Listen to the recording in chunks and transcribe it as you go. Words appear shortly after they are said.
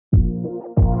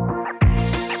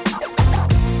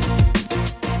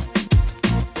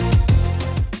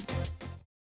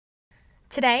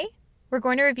Today, we're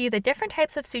going to review the different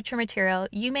types of suture material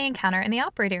you may encounter in the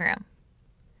operating room.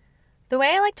 The way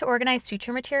I like to organize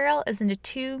suture material is into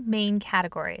two main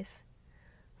categories.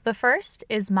 The first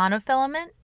is monofilament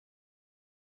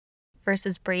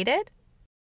versus braided,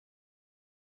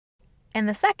 and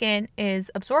the second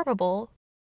is absorbable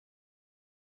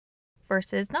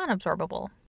versus non-absorbable.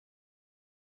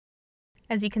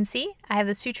 As you can see, I have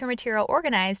the suture material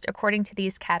organized according to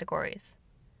these categories.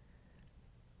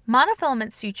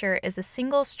 Monofilament suture is a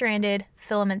single-stranded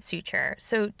filament suture,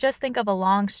 so just think of a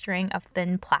long string of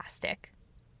thin plastic.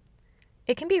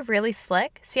 It can be really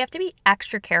slick, so you have to be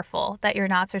extra careful that your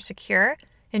knots are secure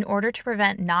in order to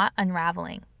prevent knot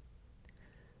unraveling.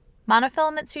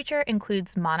 Monofilament suture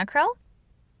includes monocryl,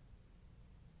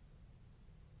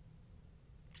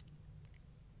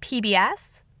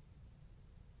 PBS,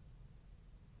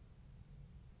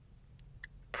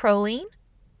 Prolene,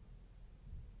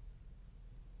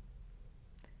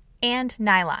 and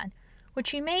nylon,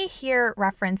 which you may hear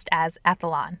referenced as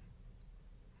ethylon.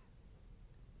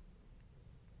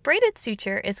 Braided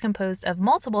suture is composed of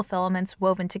multiple filaments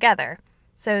woven together,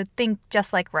 so think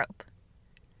just like rope.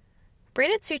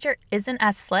 Braided suture isn't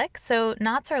as slick, so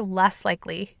knots are less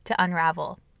likely to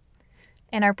unravel.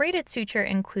 And our braided suture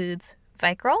includes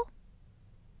Vicryl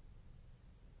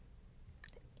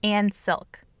and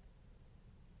silk.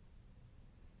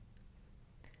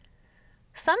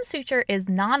 Some suture is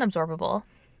non-absorbable,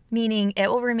 meaning it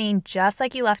will remain just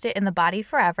like you left it in the body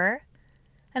forever,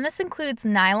 and this includes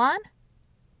nylon,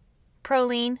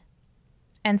 Prolene,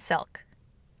 and silk.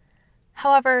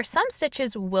 However, some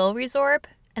stitches will resorb,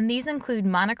 and these include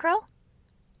monocryl,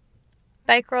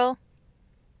 Vicryl,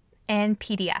 and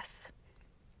PDS.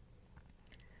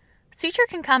 Suture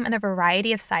can come in a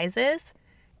variety of sizes,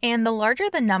 and the larger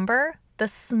the number, the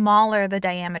smaller the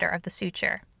diameter of the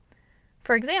suture.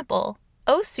 For example,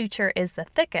 O suture is the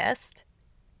thickest,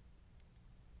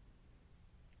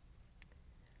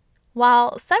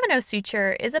 while 7/0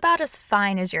 suture is about as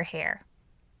fine as your hair.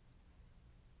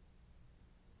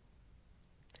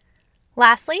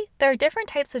 Lastly, there are different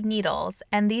types of needles,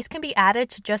 and these can be added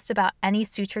to just about any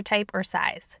suture type or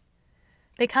size.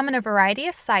 They come in a variety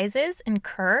of sizes and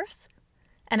curves,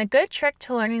 and a good trick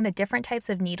to learning the different types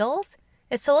of needles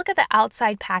is to look at the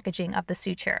outside packaging of the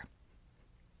suture.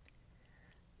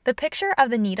 The picture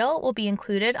of the needle will be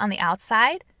included on the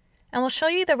outside and will show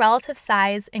you the relative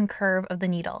size and curve of the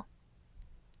needle.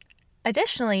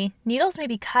 Additionally, needles may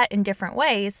be cut in different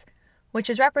ways,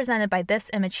 which is represented by this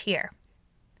image here.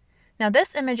 Now,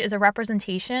 this image is a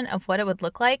representation of what it would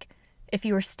look like if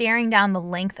you were staring down the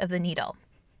length of the needle.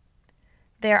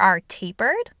 There are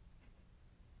tapered,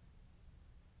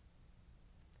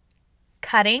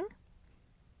 cutting,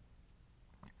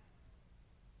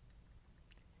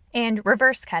 and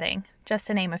reverse cutting, just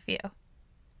to name a few.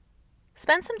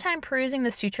 Spend some time perusing the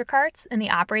suture carts in the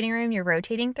operating room you're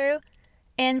rotating through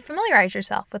and familiarize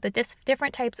yourself with the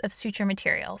different types of suture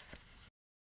materials.